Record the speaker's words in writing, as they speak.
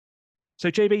So,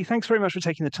 JB, thanks very much for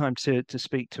taking the time to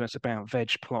speak to us about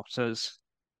Veg Plotter's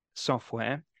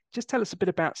software. Just tell us a bit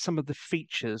about some of the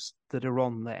features that are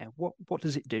on there. What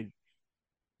does it do?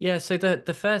 Yeah, so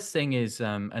the first thing is,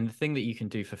 and the thing that you can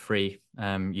do for free,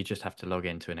 you just have to log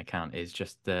into an account, is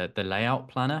just the layout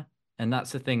planner, and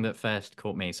that's the thing that first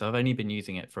caught me. So I've only been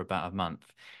using it for about a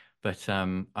month, but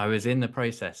I was in the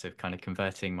process of kind of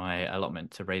converting my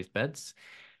allotment to raised beds,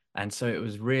 and so it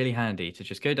was really handy to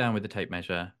just go down with the tape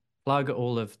measure, plug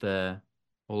all of the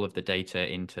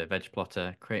data into Veg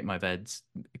Plotter, create my beds,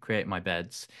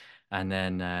 and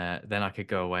then I could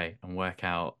go away and work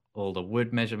out all the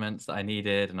wood measurements that I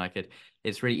needed, and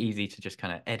it's really easy to just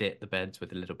kind of edit the beds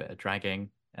with a little bit of dragging,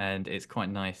 and it's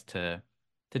quite nice to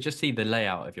just see the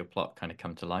layout of your plot kind of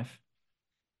come to life.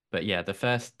 But yeah,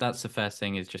 that's the first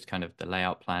thing is just kind of the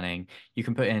layout planning. You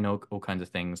can put in all kinds of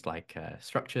things like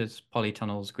structures,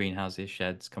 polytunnels, greenhouses,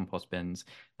 sheds, compost bins,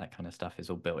 that kind of stuff is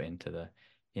all built into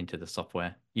the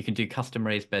software. You can do custom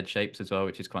raised bed shapes as well,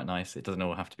 which is quite nice. It doesn't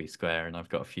all have to be square, and I've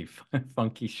got a few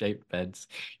funky shaped beds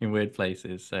in weird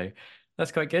places, so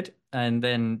that's quite good. And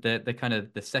then the kind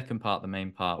of the second part, the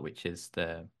main part, which is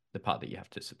the part that you have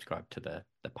to subscribe to the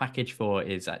package for,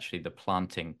 is actually the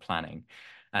planting planning,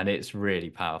 and it's really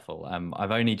powerful.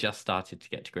 I've only just started to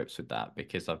get to grips with that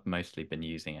because I've mostly been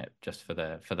using it just for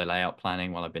the layout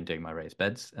planning while I've been doing my raised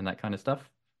beds and that kind of stuff.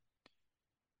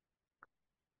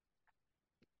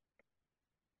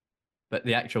 But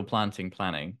the actual planting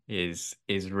planning is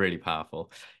really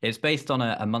powerful. It's based on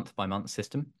a month by month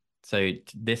system. So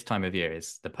this time of year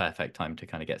is the perfect time to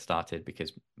kind of get started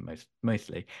because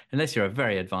mostly, unless you're a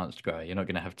very advanced grower, you're not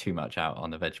going to have too much out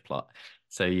on the veg plot.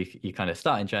 So you kind of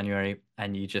start in January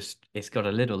and it's got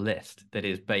a little list that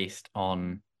is based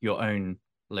on your own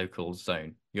local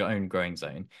zone, your own growing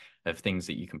zone of things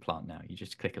that you can plant now. You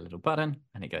just click a little button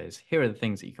and it goes, here are the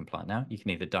things that you can plant now. You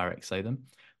can either direct sow them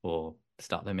or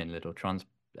start them in little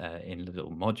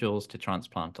modules to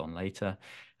transplant on later.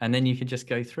 And then you can just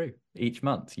go through each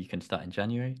month. You can start in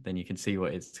January, then you can see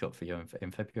what it's got for you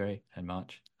in February and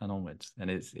March and onwards.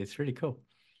 And it's really cool.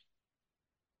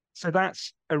 So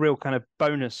that's a real kind of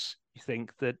bonus, you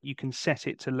think, that you can set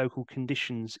it to local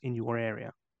conditions in your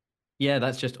area. Yeah,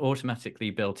 that's just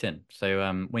automatically built in.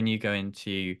 So when you go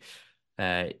into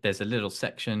there's a little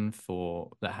section for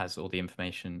that has all the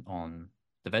information on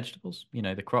the vegetables,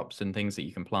 the crops and things that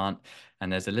you can plant.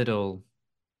 And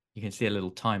you can see a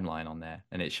little timeline on there,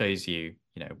 and it shows you,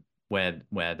 where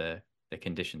the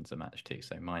conditions are matched to.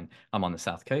 So I'm on the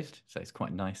south coast, so it's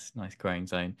quite a nice growing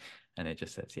zone, and it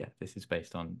just says, yeah, this is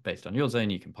based on your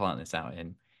zone. You can plant this out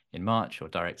in March or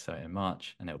direct sow it in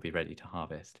March, and it'll be ready to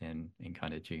harvest in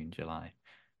kind of June, July.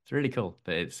 It's really cool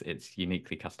that it's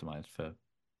uniquely customized for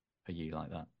you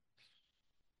like that.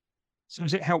 So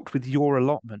has it helped with your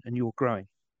allotment and your growing?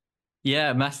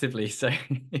 Yeah, massively. So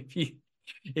if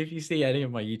you see any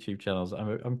of my YouTube channels,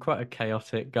 I'm quite a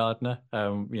chaotic gardener.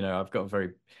 I've got a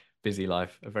very busy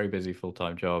life, a very busy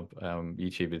full-time job.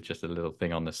 YouTube is just a little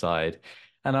thing on the side,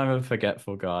 and I'm a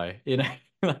forgetful guy.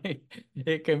 Like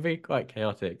it can be quite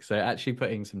chaotic. So actually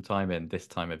putting some time in this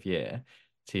time of year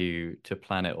to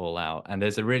plan it all out. And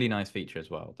there's a really nice feature as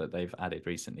well that they've added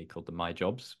recently called the My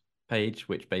Jobs page,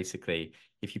 which basically,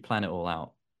 if you plan it all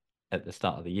out at the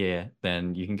start of the year,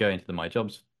 then you can go into the My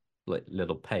Jobs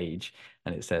little page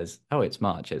and it says, oh, it's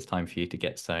March. It's time for you to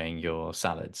get sowing your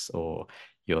salads or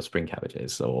your spring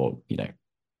cabbages, or,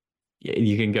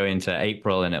 you can go into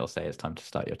April and it'll say it's time to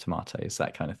start your tomatoes,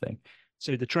 that kind of thing.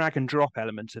 So the drag and drop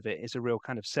element of it is a real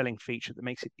kind of selling feature that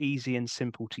makes it easy and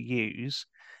simple to use.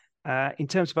 In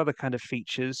terms of other kind of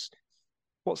features,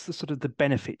 what's the sort of the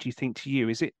benefit do you think to you?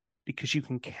 Is it because you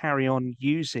can carry on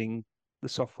using the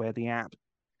software, the app,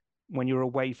 when you're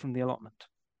away from the allotment?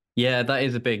 Yeah, that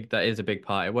is a big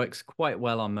part. It works quite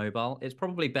well on mobile. It's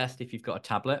probably best if you've got a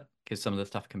tablet because some of the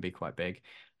stuff can be quite big.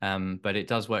 But it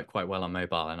does work quite well on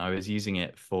mobile. And I was using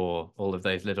it for all of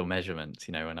those little measurements,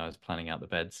 when I was planning out the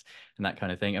beds and that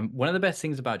kind of thing. And one of the best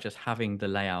things about just having the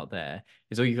layout there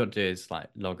is all you got to do is like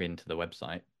log into the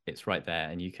website. It's right there,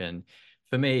 and you can.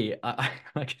 For me, like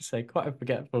I say, quite a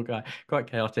forgetful guy, quite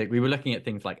chaotic. We were looking at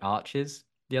things like arches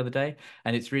the other day,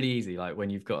 and it's really easy. Like when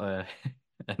you've got a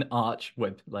an arch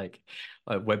like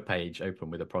a web page open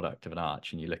with a product of an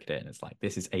arch, and you look at it and it's like,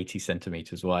 this is 80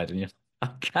 centimeters wide, and you're I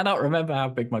cannot remember how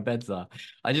big my beds are.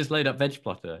 I just load up Veg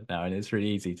Plotter now, and it's really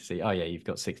easy to see, oh yeah, you've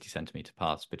got 60-centimeter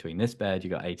paths between this bed,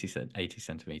 you've got 80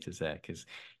 centimeters there, because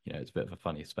it's a bit of a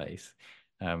funny space.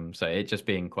 So it just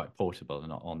being quite portable and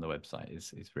not on the website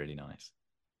is really nice.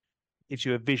 Gives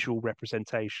you a visual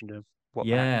representation of what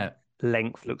that Yeah,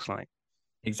 length looks like.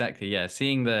 Exactly, yeah.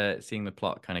 Seeing the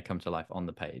plot kind of come to life on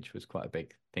the page was quite a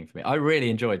big thing for me. I really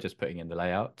enjoyed just putting in the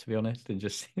layout, to be honest, and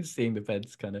just seeing the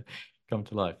beds kind of come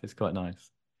to life. It's quite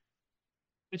nice.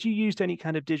 Had you used any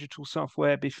kind of digital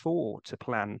software before to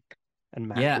plan and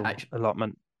map Yeah, your actually,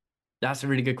 allotment? that's a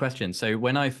really good question. So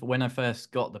when I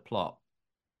first got the plot,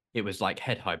 it was like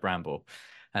head high bramble,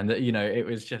 and that it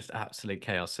was just absolute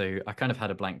chaos. So I kind of had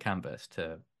a blank canvas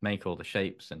to make all the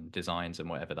shapes and designs and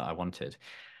whatever that I wanted.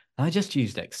 I just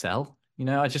used Excel.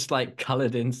 I just like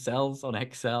colored in cells on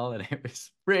Excel and it was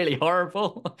really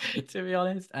horrible, to be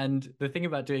honest. And the thing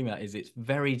about doing that is it's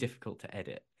very difficult to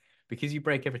edit because you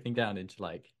break everything down into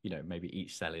like, maybe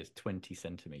each cell is 20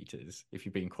 centimeters if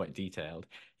you're being quite detailed.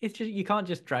 It's just, you can't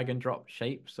just drag and drop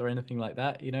shapes or anything like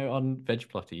that. On Veg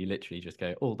Plotter, you literally just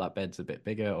go, oh, that bed's a bit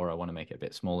bigger, or I want to make it a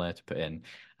bit smaller to put in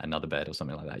another bed or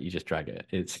something like that. You just drag it.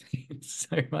 It's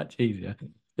so much easier.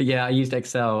 But yeah, I used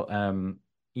Excel.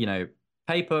 You know,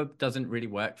 Paper doesn't really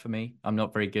work for me. I'm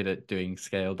not very good at doing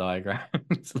scale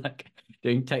diagrams. Like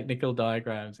doing technical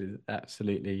diagrams is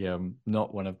absolutely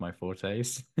not one of my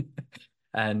fortes.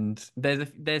 And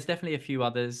there's definitely a few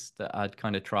others that I'd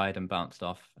kind of tried and bounced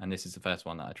off. And this is the first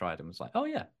one that I tried and was like, oh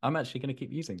yeah, I'm actually going to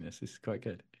keep using this. This is quite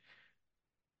good.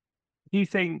 Do you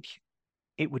think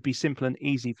it would be simple and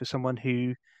easy for someone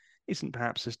who isn't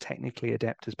perhaps as technically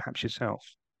adept as perhaps yourself?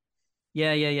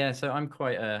 Yeah, yeah, yeah. So I'm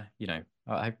quite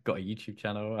I've got a YouTube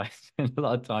channel. I spend a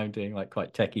lot of time doing like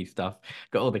quite techie stuff.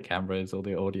 Got all the cameras, all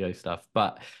the audio stuff.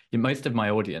 But most of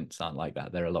my audience aren't like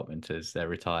that. They're allotmenters, they're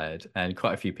retired, and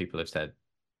quite a few people have said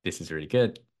this is really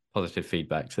good, positive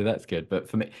feedback. So that's good. But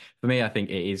for me, I think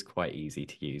it is quite easy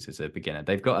to use as a beginner.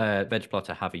 They've got a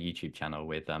VegPlotter have a YouTube channel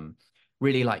with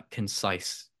really like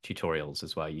concise tutorials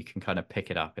as well. You can kind of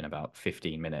pick it up in about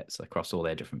 15 minutes across all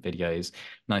their different videos.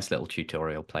 Nice little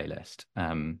tutorial playlist.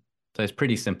 So it's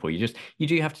pretty simple. You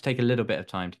do have to take a little bit of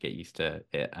time to get used to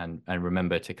it and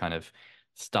remember to kind of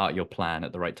start your plan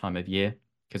at the right time of year.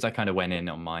 Because I kind of went in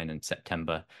on mine in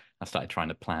September. I started trying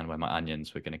to plan where my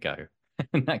onions were going to go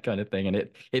and that kind of thing. And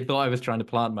it thought I was trying to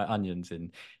plant my onions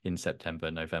in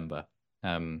September, November.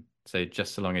 So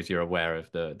just so long as you're aware of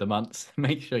the months,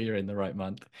 make sure you're in the right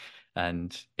month.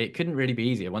 And it couldn't really be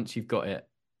easier once you've got it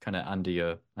kind of under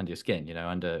your skin,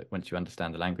 under once you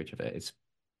understand the language of it. It's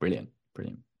brilliant,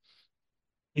 brilliant.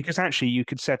 Because actually, you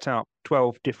could set up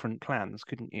 12 different plans,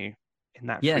 couldn't you, in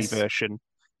that free Yes, version,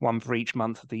 one for each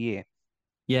month of the year?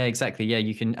 yeah, exactly. Yeah,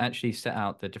 you can actually set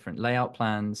out the different layout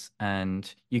plans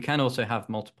and you can also have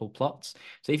multiple plots.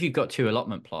 So if you've got two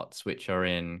allotment plots, which are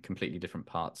in completely different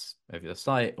parts of your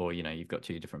site, or you've got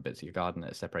two different bits of your garden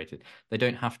that are separated, they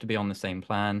don't have to be on the same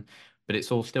plan, but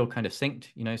it's all still kind of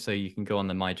synced, so you can go on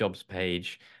the My Jobs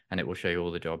page and it will show you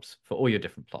all the jobs for all your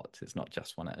different plots. It's not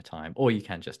just one at a time, or you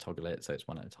can just toggle it so it's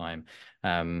one at a time.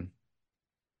 Um,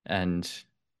 and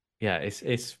yeah,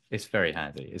 it's very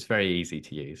handy. It's very easy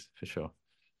to use for sure.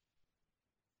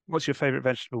 What's your favorite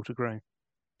vegetable to grow?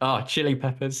 Oh, chili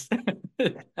peppers.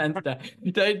 And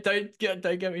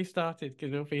don't get me started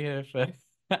because we'll be here for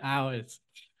hours.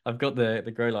 I've got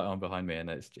the grow light on behind me, and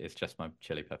it's just my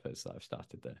chili peppers that I've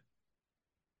started there.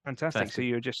 Fantastic. First So of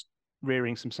you're just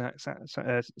rearing some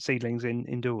seedlings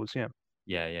indoors, yeah.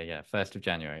 Yeah, yeah, yeah. 1st of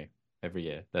January every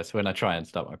year. That's when I try and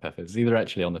start my peppers. Either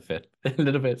actually on the 5th, a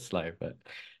little bit slow, but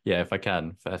yeah, if I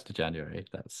can, 1st of January.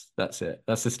 That's it.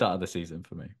 That's the start of the season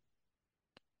for me.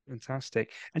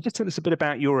 Fantastic. And just tell us a bit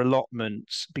about your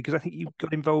allotments, because I think you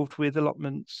got involved with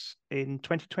allotments in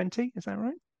 2020. Is that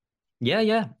right? Yeah,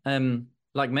 yeah.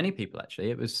 Like many people actually,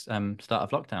 it was start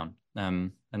of lockdown.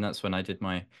 And that's when I did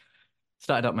my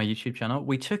started up my YouTube channel.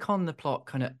 We took on the plot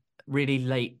kind of really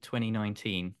late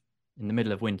 2019 in the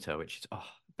middle of winter, which is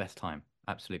best time,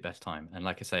 absolute best time. And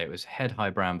like I say, it was head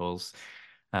high brambles,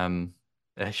 um,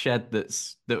 a shed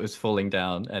that was falling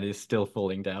down and is still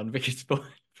falling down because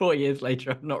 4 years later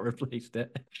I've not replaced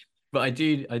it. But I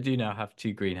do now have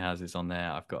two greenhouses on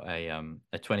there. I've got a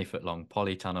 20-foot long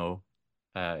polytunnel.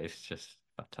 It's just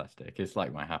fantastic. It's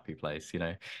like my happy place.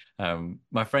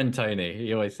 My friend Tony,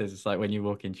 he always says it's like when you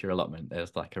walk into your allotment,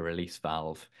 there's like a release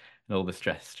valve, and all the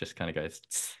stress just kind of goes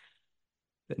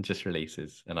and just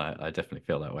releases. And I definitely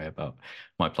feel that way about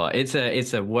my plot.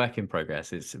 It's a work in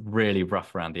progress. It's really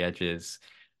rough around the edges.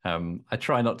 I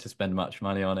try not to spend much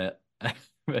money on it.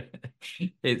 But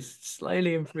it's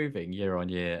slowly improving year on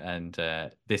year. And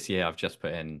this year I've just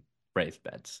put in raised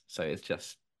beds. So it's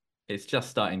just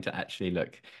starting to actually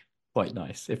look quite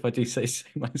nice, if I do say so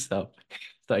myself.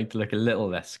 Starting to look a little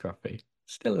less scruffy.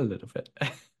 Still a little bit.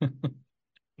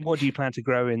 What do you plan to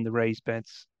grow in the raised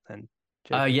beds then,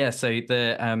 JB? Yeah, so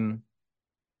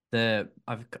the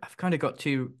I've kind of got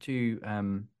two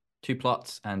two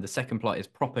plots, and the second plot is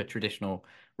proper traditional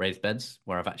raised beds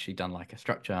where I've actually done like a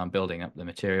structure. I'm building up the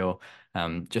material,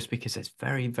 just because there's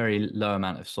very, very low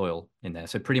amount of soil in there.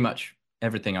 So pretty much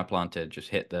everything I planted just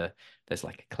hit there's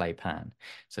like a clay pan.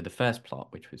 So the first plot,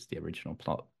 which was the original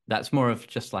plot, that's more of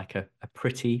just like a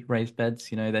pretty raised beds.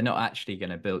 They're not actually going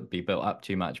to be built up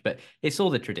too much, but it's all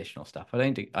the traditional stuff. I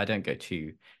don't go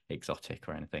too exotic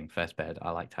or anything. First bed,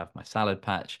 I like to have my salad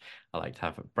patch. I like to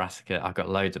have a brassica. I've got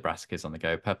loads of brassicas on the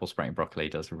go. Purple sprouting broccoli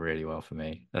does really well for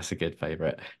me. That's a good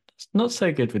favorite. It's not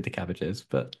so good with the cabbages,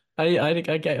 but I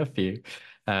get a few.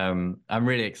 I'm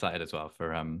really excited as well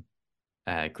for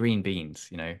green beans.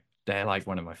 They're like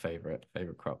one of my favorite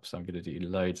crops. So I'm going to do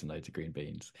loads and loads of green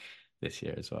beans this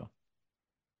year as well.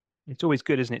 It's always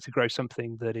good, isn't it, to grow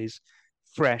something that is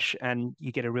fresh and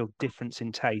you get a real difference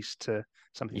in taste to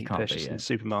something You you can't beat purchase in the it.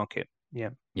 supermarket. Yeah.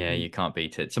 Yeah, Mm. you can't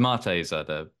beat it. Tomatoes are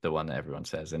the one that everyone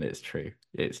says, and it's true.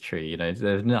 It's true. There's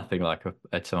nothing like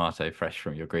a tomato fresh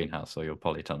from your greenhouse or your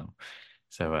polytunnel.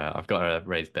 So I've got a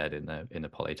raised bed in the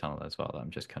polytunnel as well that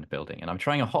I'm just kind of building, and I'm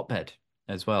trying a hotbed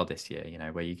as well this year.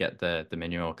 Where you get the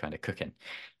manure kind of cooking,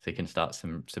 so you can start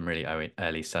some really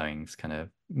early sowings, kind of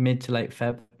mid to late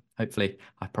Feb. Hopefully,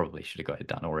 I probably should have got it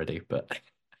done already, but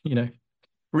you know,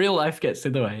 real life gets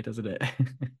in the way, doesn't it?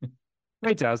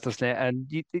 It does, doesn't it?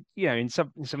 And in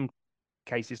some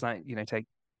cases, like take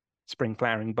spring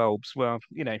flowering bulbs. Well,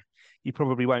 you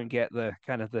probably won't get the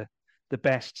kind of the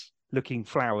best looking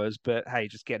flowers, but hey,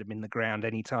 just get them in the ground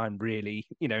anytime, really.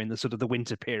 In the sort of the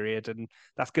winter period, and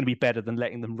that's going to be better than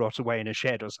letting them rot away in a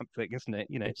shed or something, isn't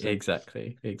it? So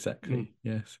Exactly, mm, exactly.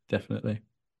 Yes, definitely.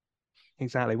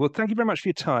 exactly. Well, thank you very much for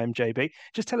your time, JB.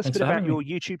 Just tell us a Thanks bit for about having your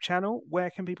me. YouTube channel. Where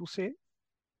can people see it?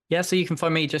 Yeah, so you can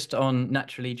find me just on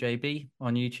Naturally JB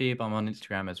on YouTube. I'm on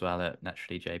Instagram as well at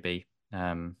Naturally JB.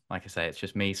 Like I say, it's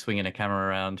just me swinging a camera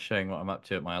around, showing what I'm up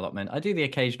to at my allotment. I do the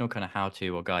occasional kind of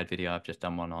how-to or guide video. I've just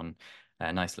done one on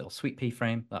a nice little sweet pea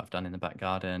frame that I've done in the back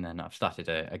garden, and I've started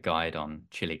a guide on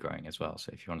chili growing as well.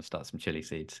 So if you want to start some chili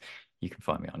seeds, you can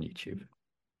find me on YouTube.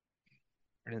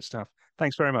 Brilliant stuff.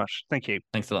 Thanks very much. Thank you.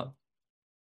 Thanks a lot.